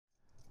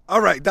All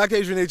right, Dr.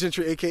 Adrian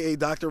Gentry, aka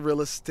Dr. Real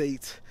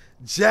Estate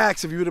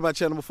Jax. If you've been to my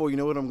channel before, you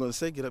know what I'm going to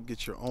say. Get up,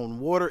 get your own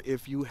water.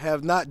 If you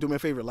have not, do me a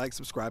favor, like,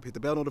 subscribe, hit the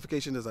bell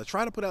notification as I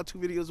try to put out 2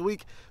 videos a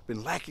week.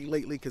 Been lacking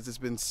lately because it's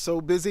been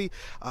so busy.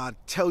 I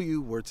tell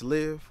you where to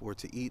live, where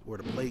to eat, where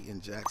to play in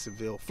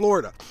Jacksonville,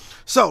 Florida.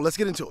 So let's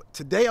get into it.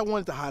 Today I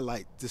wanted to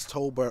highlight this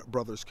Toll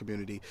Brothers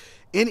community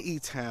in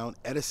eTown,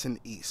 Edison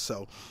East.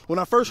 So when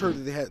I first heard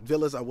that they had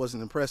villas, I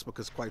wasn't impressed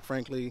because, quite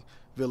frankly,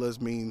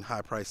 villas mean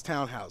high-priced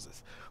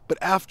townhouses. But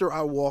after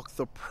I walked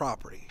the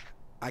property,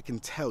 I can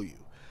tell you,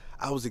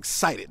 I was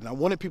excited, and I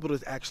wanted people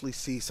to actually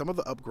see some of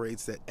the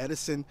upgrades that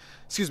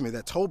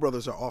that Toll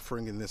Brothers are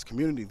offering in this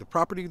community. The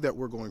property that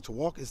we're going to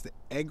walk is the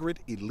Egret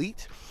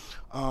Elite.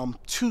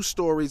 2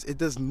 stories. It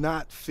does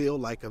not feel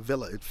like a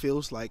villa. It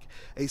feels like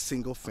a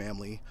single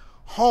family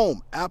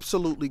home.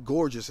 Absolutely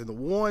gorgeous. And the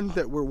one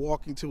that we're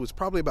walking to is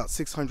probably about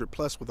 600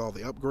 plus with all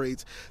the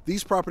upgrades.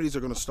 These properties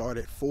are going to start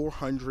at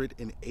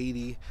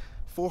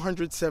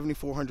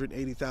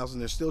 480,000.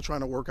 They're still trying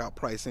to work out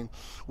pricing.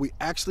 We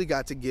actually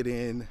got to get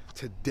in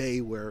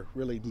today where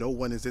really no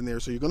one is in there.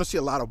 So you're going to see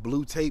a lot of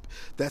blue tape.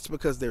 That's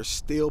because they're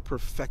still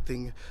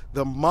perfecting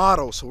the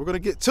model. So we're going to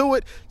get to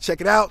it.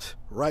 Check it out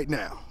right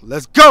now.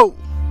 Let's go.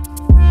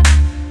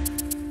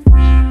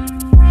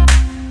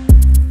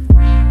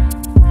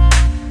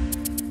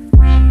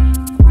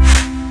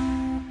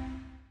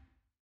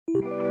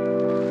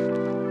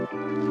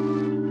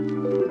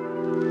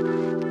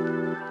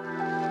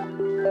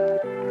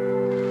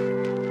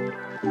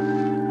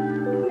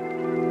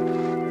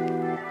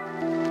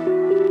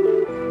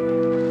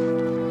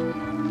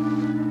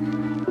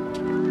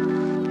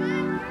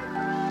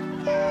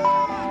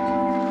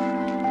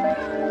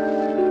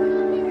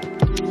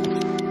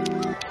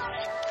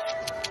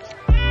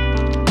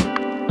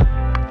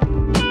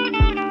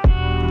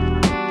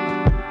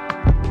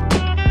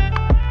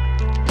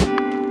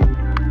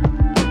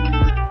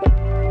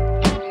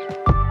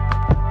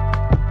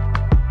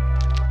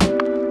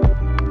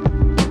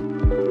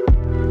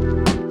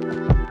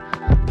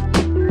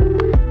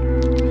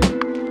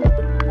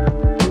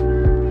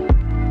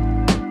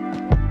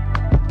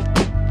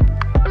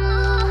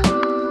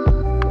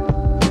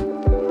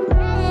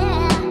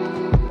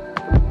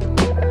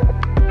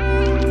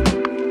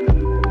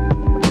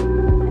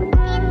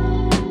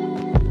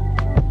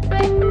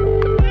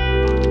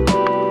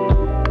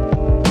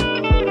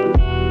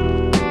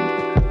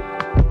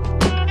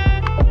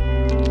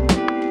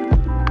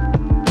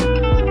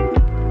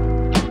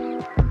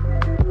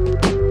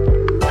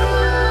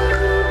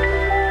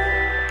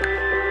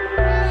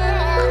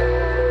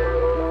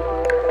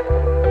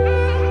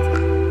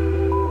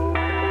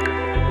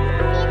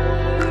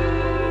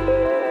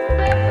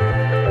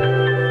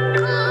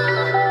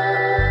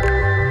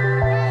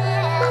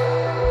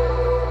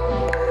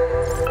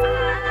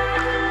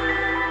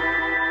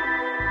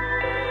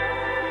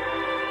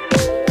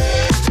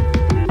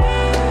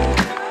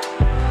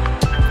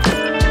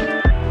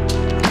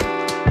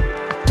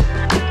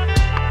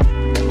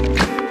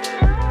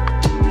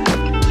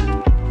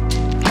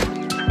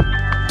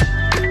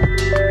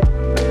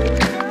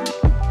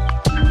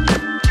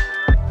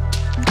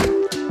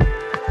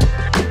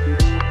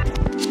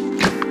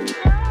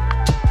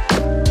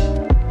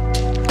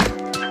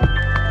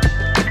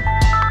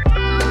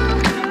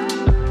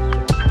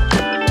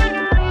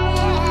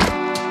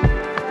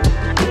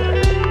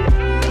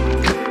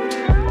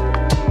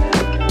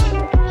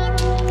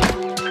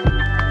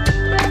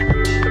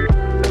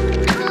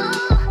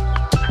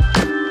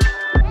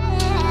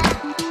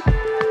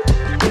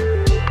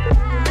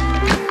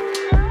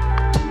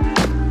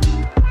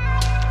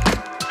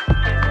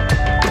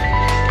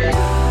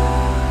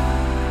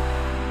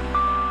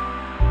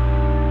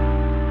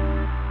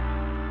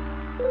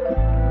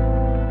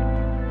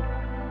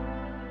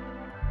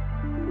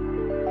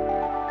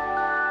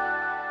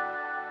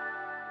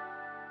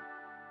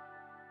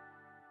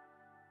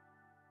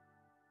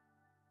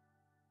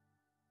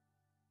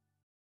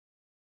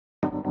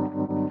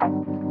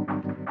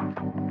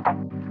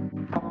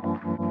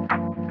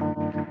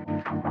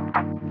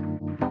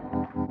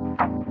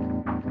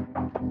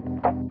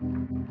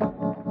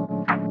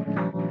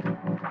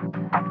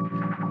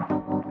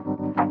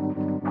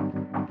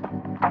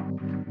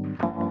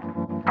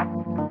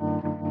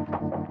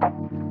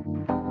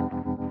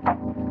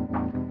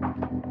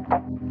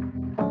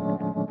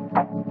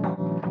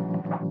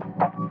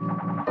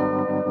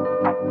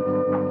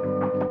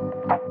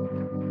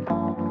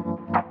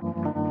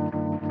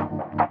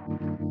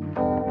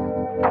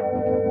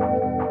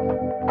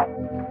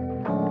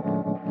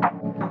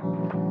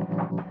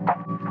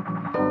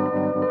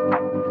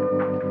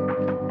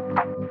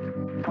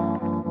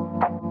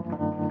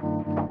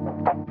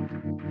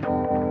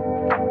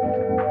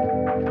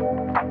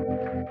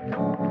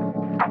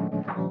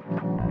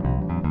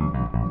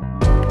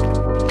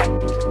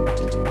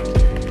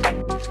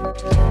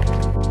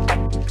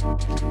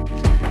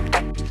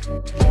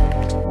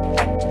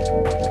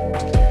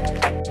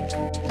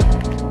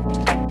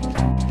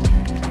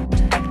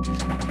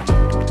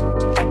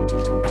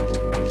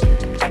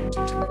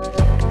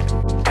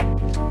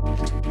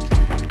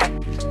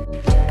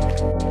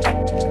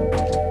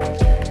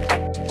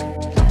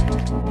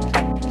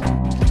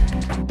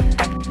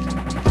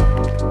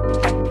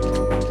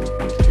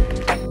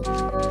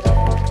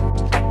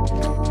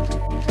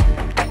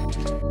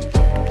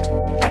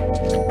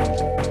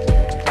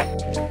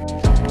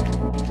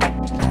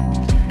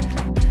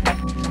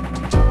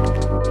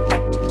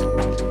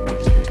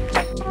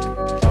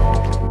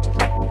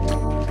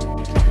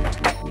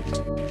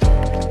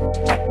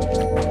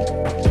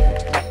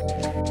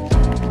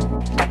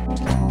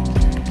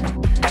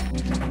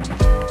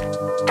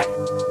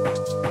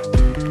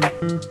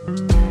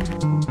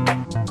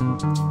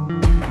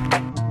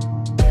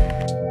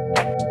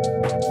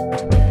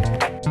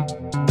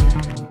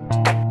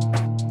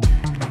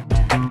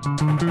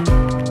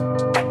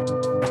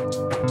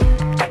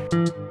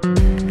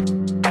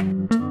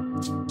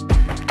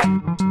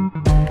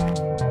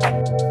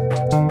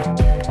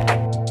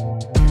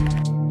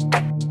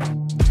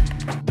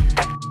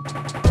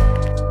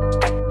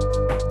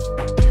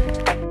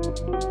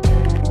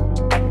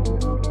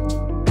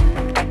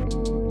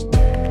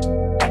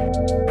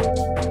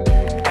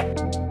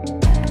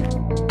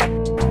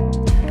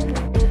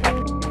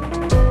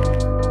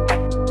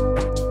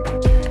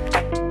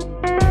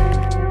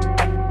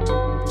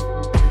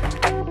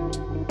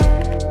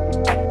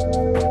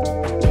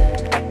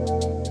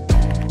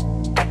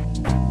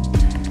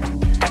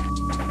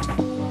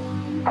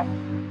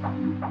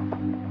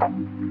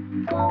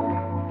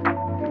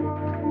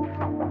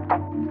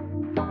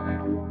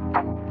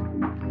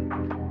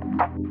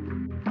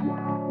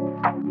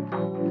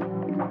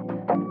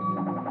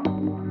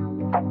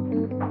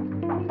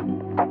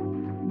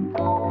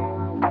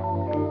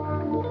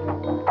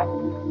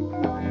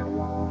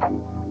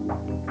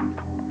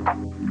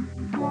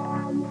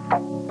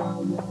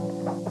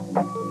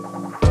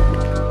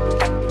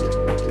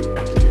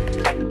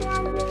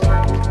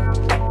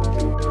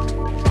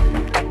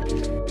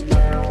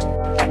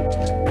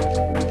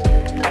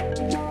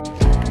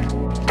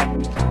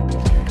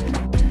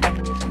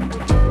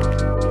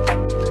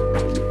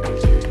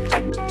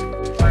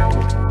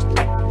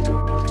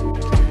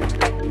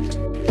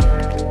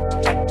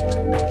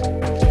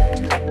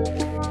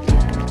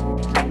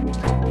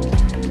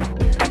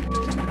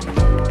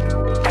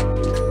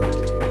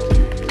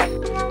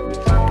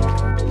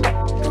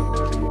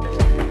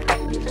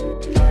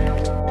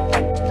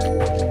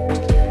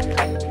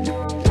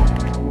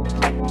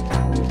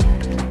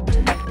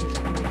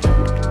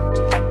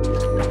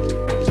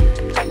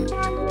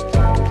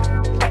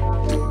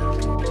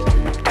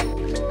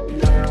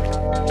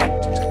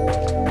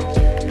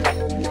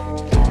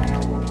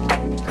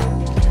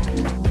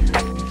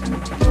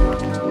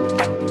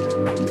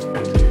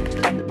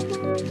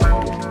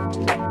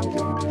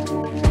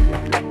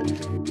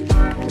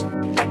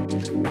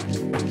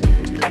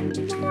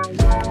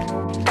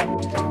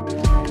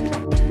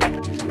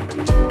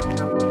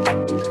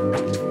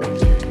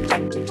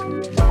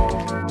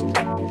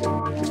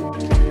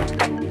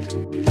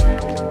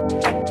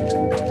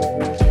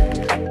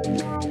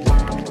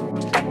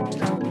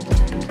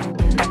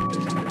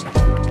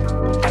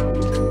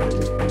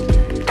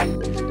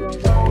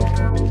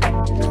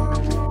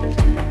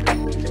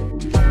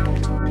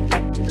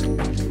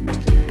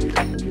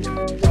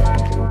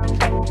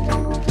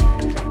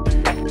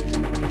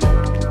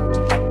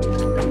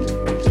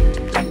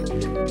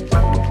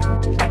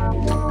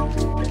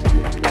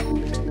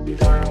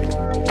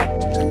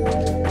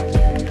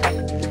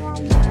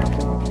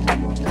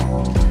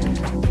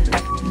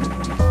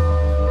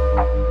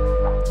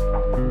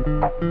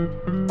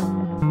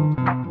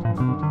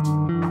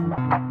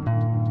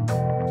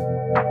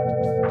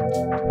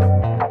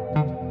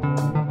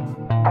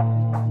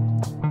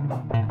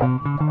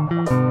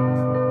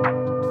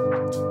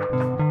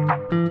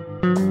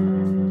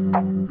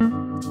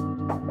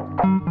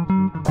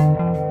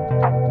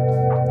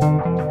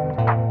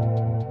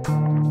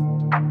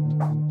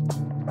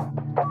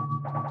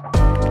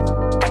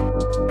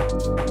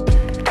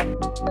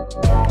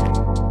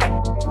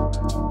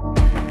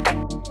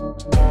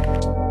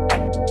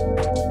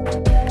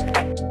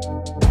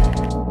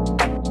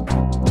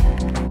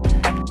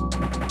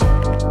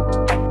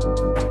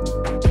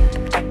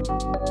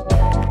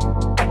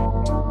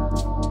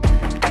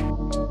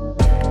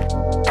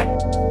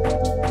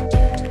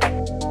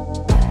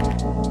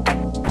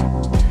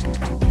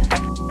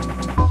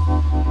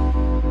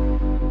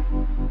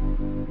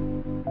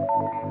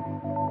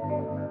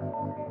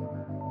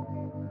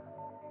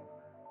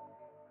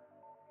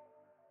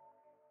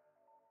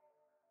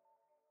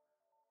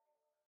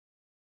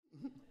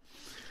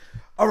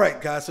 All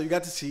right, guys, so you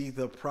got to see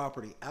the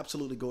property.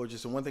 Absolutely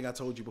gorgeous. And one thing I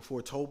told you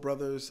before, Toll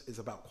Brothers is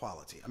about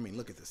quality. I mean,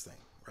 look at this thing,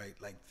 right?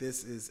 Like,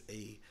 this is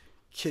a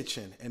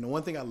kitchen. And the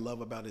one thing I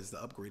love about it is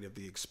the upgrade of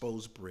the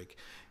exposed brick.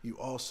 You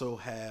also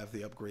have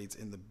the upgrades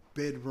in the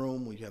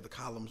bedroom when you have the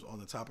columns on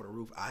the top of the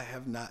roof. I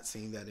have not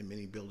seen that in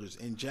many builders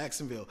in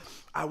Jacksonville.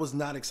 I was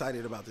not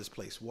excited about this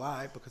place.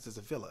 Why? Because it's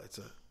a villa. It's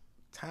a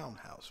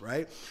townhouse,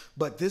 right?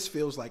 But this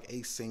feels like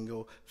a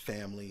single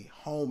family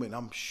home, and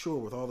I'm sure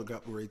with all the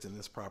upgrades in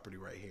this property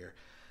right here,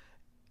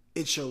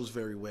 it shows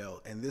very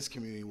well, and this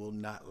community will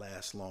not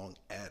last long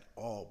at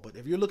all. But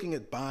if you're looking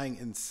at buying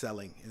and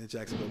selling in the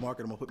Jacksonville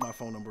market, I'm gonna put my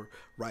phone number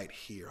right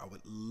here. I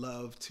would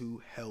love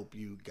to help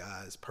you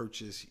guys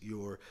purchase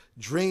your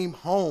dream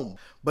home.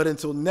 But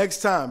until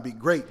next time, be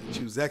great and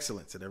choose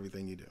excellence in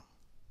everything you do.